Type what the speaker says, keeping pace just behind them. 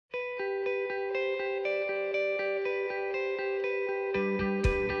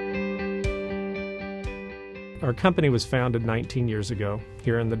Our company was founded 19 years ago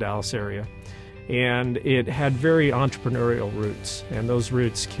here in the Dallas area, and it had very entrepreneurial roots, and those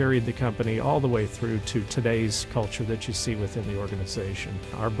roots carried the company all the way through to today's culture that you see within the organization.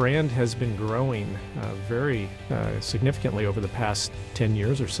 Our brand has been growing very significantly over the past 10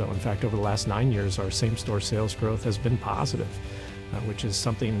 years or so. In fact, over the last 9 years, our same-store sales growth has been positive, which is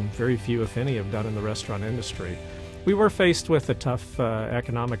something very few, if any, have done in the restaurant industry. We were faced with a tough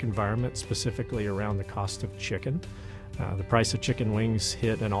economic environment, specifically around the cost of chicken. The price of chicken wings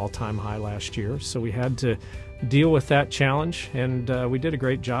hit an all-time high last year, so we had to deal with that challenge, and we did a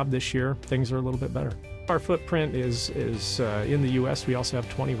great job this year. Things are a little bit better. Our footprint is in the U.S. We also have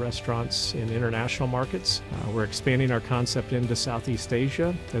 20 restaurants in international markets. We're expanding our concept into Southeast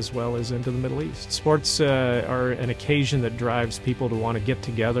Asia as well as into the Middle East. Sports are an occasion that drives people to want to get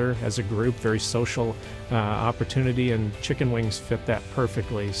together as a group, very social opportunity, and chicken wings fit that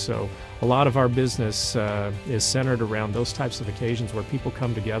perfectly. So a lot of our business is centered around those types of occasions where people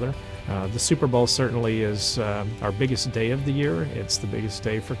come together. The Super Bowl certainly is our biggest day of the year. It's the biggest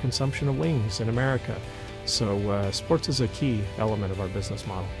day for consumption of wings in America. So sports is a key element of our business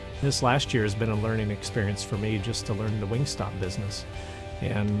model. This last year has been a learning experience for me, just to learn the Wingstop business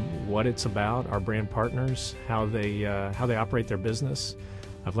and what it's about, our brand partners, how they operate their business.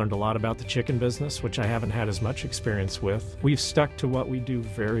 I've learned a lot about the chicken business, which I haven't had as much experience with. We've stuck to what we do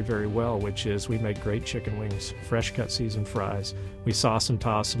very, very well, which is we make great chicken wings, fresh cut seasoned fries. We sauce and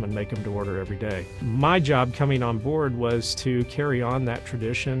toss them and make them to order every day. My job coming on board was to carry on that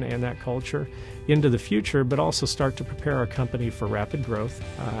tradition and that culture into the future, but also start to prepare our company for rapid growth.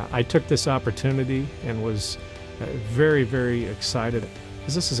 I took this opportunity and was very, very excited,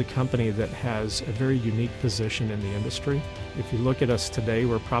 because this is a company that has a very unique position in the industry. If you look at us today,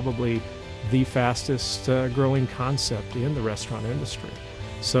 we're probably the fastest growing concept in the restaurant industry.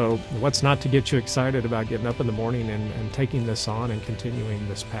 So what's not to get you excited about getting up in the morning and taking this on and continuing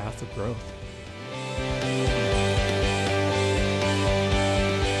this path of growth?